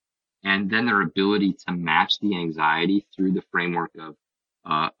through. And then their ability to match the anxiety through the framework of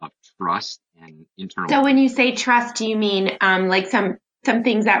trust and internal. So when you say trust, do you mean, like some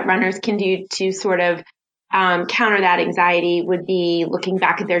things that runners can do to sort of counter that anxiety would be looking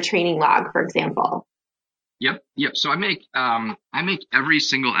back at their training log, for example? Yep. So I make every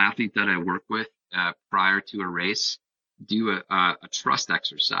single athlete that I work with prior to a race do a trust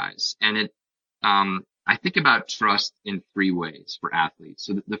exercise, and I think about trust in three ways for athletes.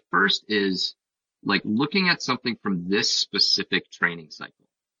 So the first is like looking at something from this specific training cycle,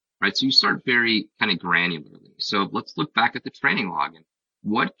 right? So you start very kind of granularly. So let's look back at the training log and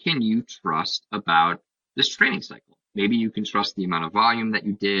what can you trust about this training cycle? Maybe you can trust the amount of volume that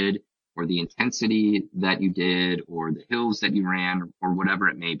you did, or the intensity that you did, or the hills that you ran, or whatever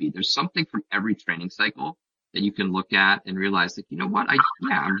it may be. There's something from every training cycle that you can look at and realize that, you know what,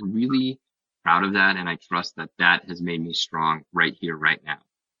 I'm really proud of that, and I trust that that has made me strong right here, right now.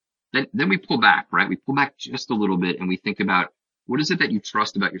 Then we pull back, right? We pull back just a little bit and we think about what is it that you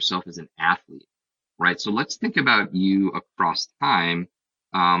trust about yourself as an athlete, right? So let's think about you across time,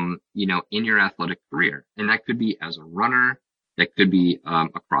 in your athletic career. And that could be as a runner, that could be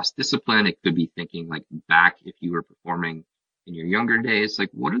across discipline. It could be thinking like back if you were performing in your younger days. Like,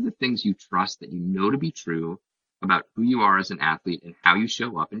 what are the things you trust that you know to be true about who you are as an athlete and how you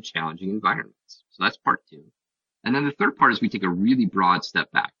show up in challenging environments? So that's part two. And then the third part is we take a really broad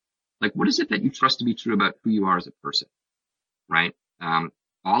step back. Like, what is it that you trust to be true about who you are as a person, right?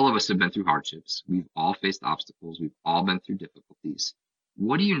 All of us have been through hardships. We've all faced obstacles. We've all been through difficulties.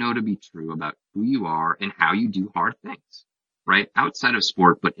 What do you know to be true about who you are and how you do hard things, right? Outside of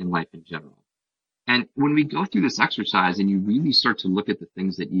sport, but in life in general. And when we go through this exercise and you really start to look at the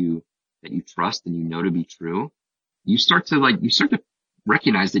things that you trust and you know to be true, you start to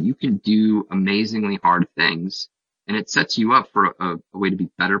recognize that you can do amazingly hard things, and it sets you up for a way to be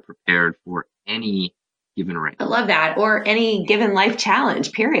better prepared for any given race. I love that. Or any given life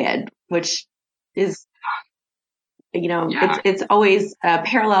challenge, period, which is, it's always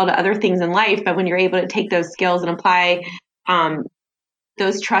parallel to other things in life. But when you're able to take those skills and apply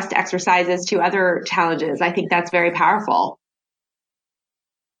those trust exercises to other challenges, I think that's very powerful.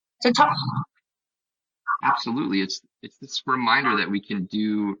 So Absolutely. It's this reminder that we can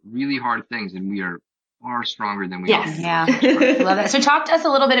do really hard things and we are far stronger than we are. Yeah. Love that. So talk to us a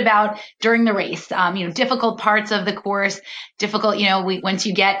little bit about during the race, difficult parts of the course, once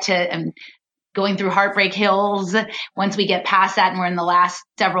you get to going through Heartbreak Hills, once we get past that and we're in the last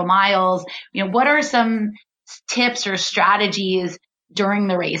several miles, what are some tips or strategies during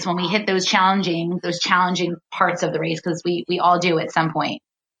the race when we hit those challenging parts of the race? Because we all do at some point.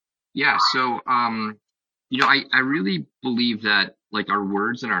 Yeah. So, I really believe that like our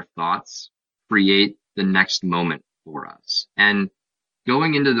words and our thoughts create the next moment for us. And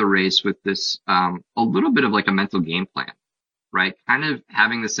going into the race with this, a little bit of like a mental game plan, right? Kind of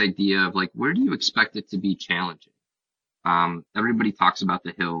having this idea of like, where do you expect it to be challenging? Everybody talks about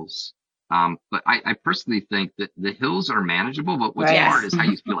the hills. But I personally think that the hills are manageable, but what's hard is how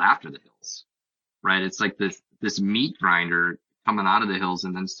you feel after the hills, right? It's like this meat grinder coming out of the hills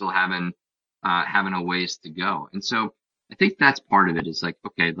and then still having a ways to go. And so I think that's part of it is like,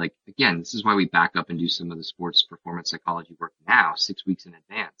 okay, like again, this is why we back up and do some of the sports performance psychology work now, 6 weeks in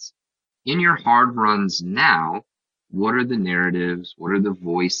advance. In your hard runs now, what are the narratives? What are the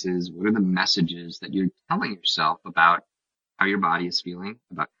voices? What are the messages that you're telling yourself about how your body is feeling,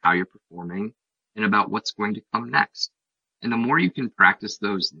 about how you're performing, and about what's going to come next? And the more you can practice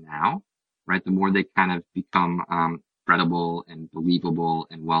those now, right, the more they kind of become credible and believable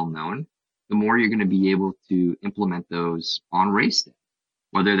and well-known, the more you're going to be able to implement those on race day,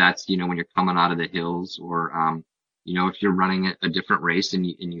 whether that's, when you're coming out of the hills or, if you're running a different race and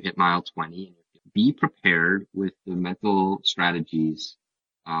you hit mile 20, and be prepared with the mental strategies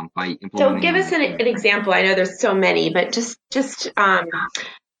by implementing. So give us an example. I know there's so many, but just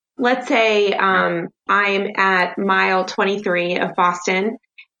let's say I'm at mile 23 of Boston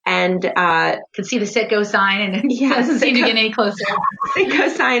and can see the Citgo sign and it doesn't seem to get any closer. Citgo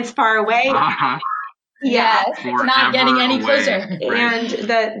sign's far away. Yes, it's not getting any closer. Right. And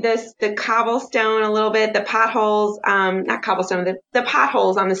the cobblestone a little bit, the potholes, not cobblestone, the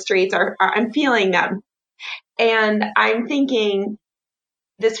potholes on the streets are I'm feeling them. And I'm thinking,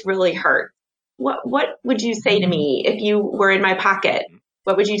 this really hurt. What would you say to me if you were in my pocket?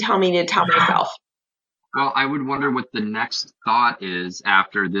 What would you tell me to tell myself? Well, I would wonder what the next thought is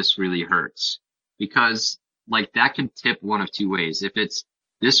after this really hurts, because like that can tip one of two ways. If it's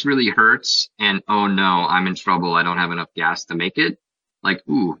this really hurts and oh no, I'm in trouble, I don't have enough gas to make it. Like,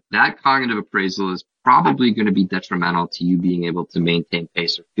 ooh, that cognitive appraisal is probably going to be detrimental to you being able to maintain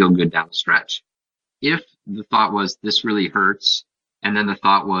pace or feel good down the stretch. If the thought was this really hurts, and then the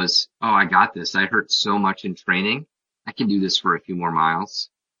thought was, oh, I got this. I hurt so much in training. I can do this for a few more miles.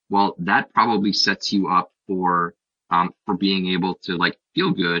 Well, that probably sets you up for being able to like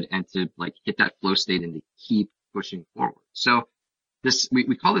feel good and to like hit that flow state and to keep pushing forward. So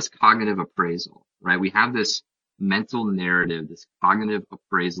we call this cognitive appraisal, right? We have this mental narrative, this cognitive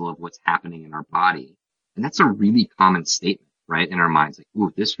appraisal of what's happening in our body. And that's a really common statement, right? In our minds, like,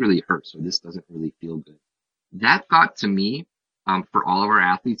 ooh, this really hurts, or this doesn't really feel good. That thought to me, for all of our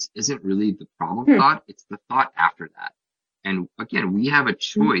athletes isn't really the problem thought. It's the thought after that. And again, we have a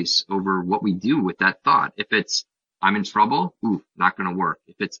choice over what we do with that thought. If it's, I'm in trouble, ooh, not going to work.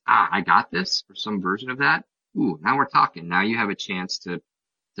 If it's, I got this, or some version of that, ooh, now we're talking. Now you have a chance to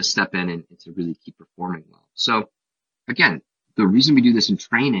step in and to really keep performing well. So again, the reason we do this in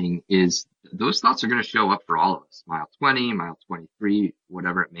training is those thoughts are going to show up for all of us. Mile 20, mile 23,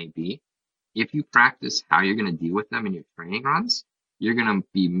 whatever it may be. If you practice how you're going to deal with them in your training runs, you're going to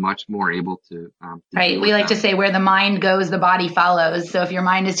be much more able to right. We like to say where the mind goes, the body follows. So if your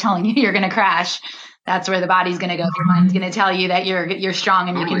mind is telling you you're going to crash, that's where the body's going to go. If your mind's going to tell you that you're strong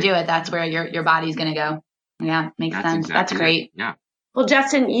and totally. You can do it, that's where your body's going to go. Yeah, makes sense. Exactly that's great. It. Yeah. Well,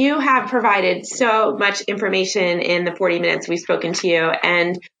 Justin, you have provided so much information in the 40 minutes we've spoken to you,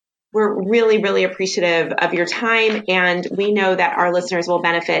 and we're really, really appreciative of your time, and we know that our listeners will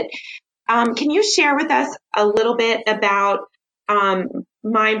benefit. Can you share with us a little bit about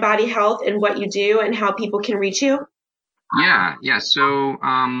Mind Body Health and what you do and how people can reach you? Yeah. So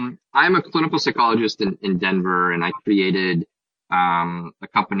I'm a clinical psychologist in Denver, and I created a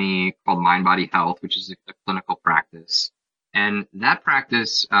company called Mind Body Health, which is a clinical practice. And that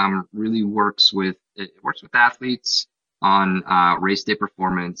practice really works with athletes on race day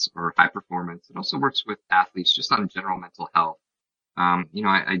performance or high performance. It also works with athletes just on general mental health. I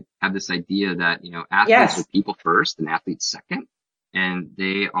have this idea that, athletes are people first and athletes second. And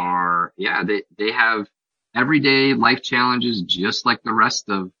they have everyday life challenges just like the rest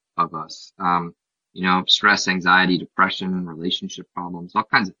of us. Stress, anxiety, depression, relationship problems, all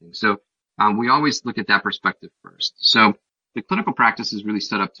kinds of things. So we always look at that perspective first. So the clinical practice is really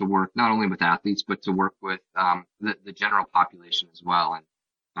set up to work not only with athletes, but to work with the general population as well. And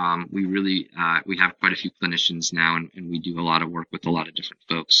we have quite a few clinicians now, and we do a lot of work with a lot of different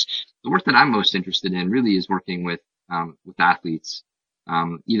folks. The work that I'm most interested in really is working with athletes,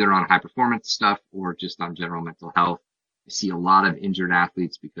 either on high performance stuff or just on general mental health. I see a lot of injured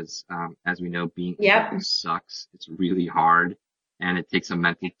athletes because, as we know, being injured sucks. It's really hard, and it takes a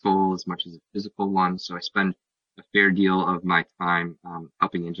mental toll as much as a physical one. So I spend a fair deal of my time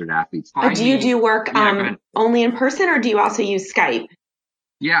helping injured athletes. Do you do work only in person, or do you also use Skype?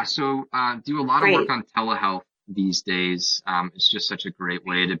 Yeah, so do a lot of work on telehealth these days. It's just such a great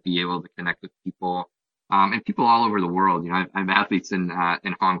way to be able to connect with people, and people all over the world. I have athletes in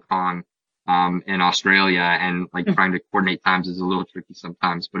Hong Kong, in Australia, and trying to coordinate times is a little tricky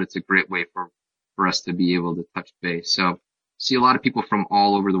sometimes, but it's a great way for us to be able to touch base. So see a lot of people from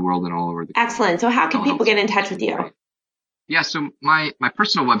all over the world and all over the country. Excellent. So how can people get in touch with you? Yeah, so my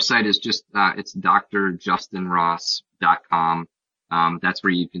personal website is just it's drjustinross.com. That's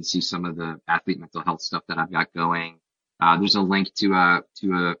where you can see some of the athlete mental health stuff that I've got going. There's a link to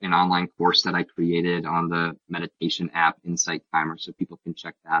an online course that I created on the meditation app Insight Timer, so people can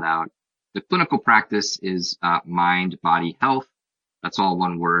check that out. The clinical practice is Mind Body Health. That's all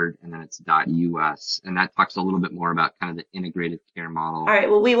one word, and then it's .us, and that talks a little bit more about kind of the integrative care model. All right,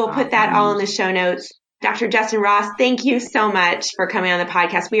 well, we will put that all in the show notes. Dr. Justin Ross, thank you so much for coming on the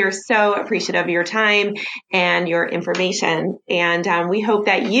podcast. We are so appreciative of your time and your information, and we hope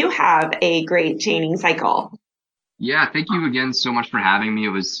that you have a great training cycle. Yeah, thank you again so much for having me. It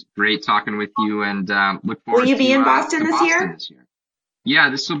was great talking with you, and look forward to Will you be in Boston this year?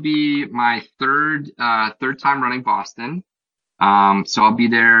 Yeah, this will be my third time running Boston. So I'll be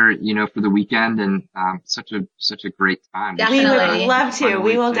there, for the weekend, and such a great time. Definitely. We would love to.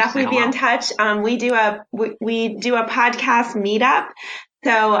 We will definitely be in touch. We do a podcast meetup,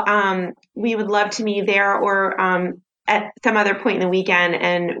 so we would love to meet there or at some other point in the weekend,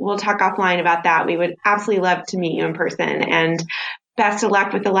 and we'll talk offline about that. We would absolutely love to meet you in person, and best of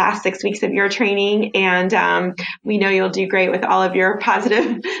luck with the last 6 weeks of your training. And we know you'll do great with all of your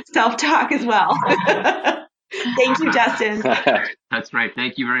positive self-talk as well. Thank you, Justin. That's right.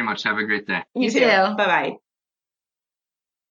 Thank you very much. Have a great day. You too. Bye-bye.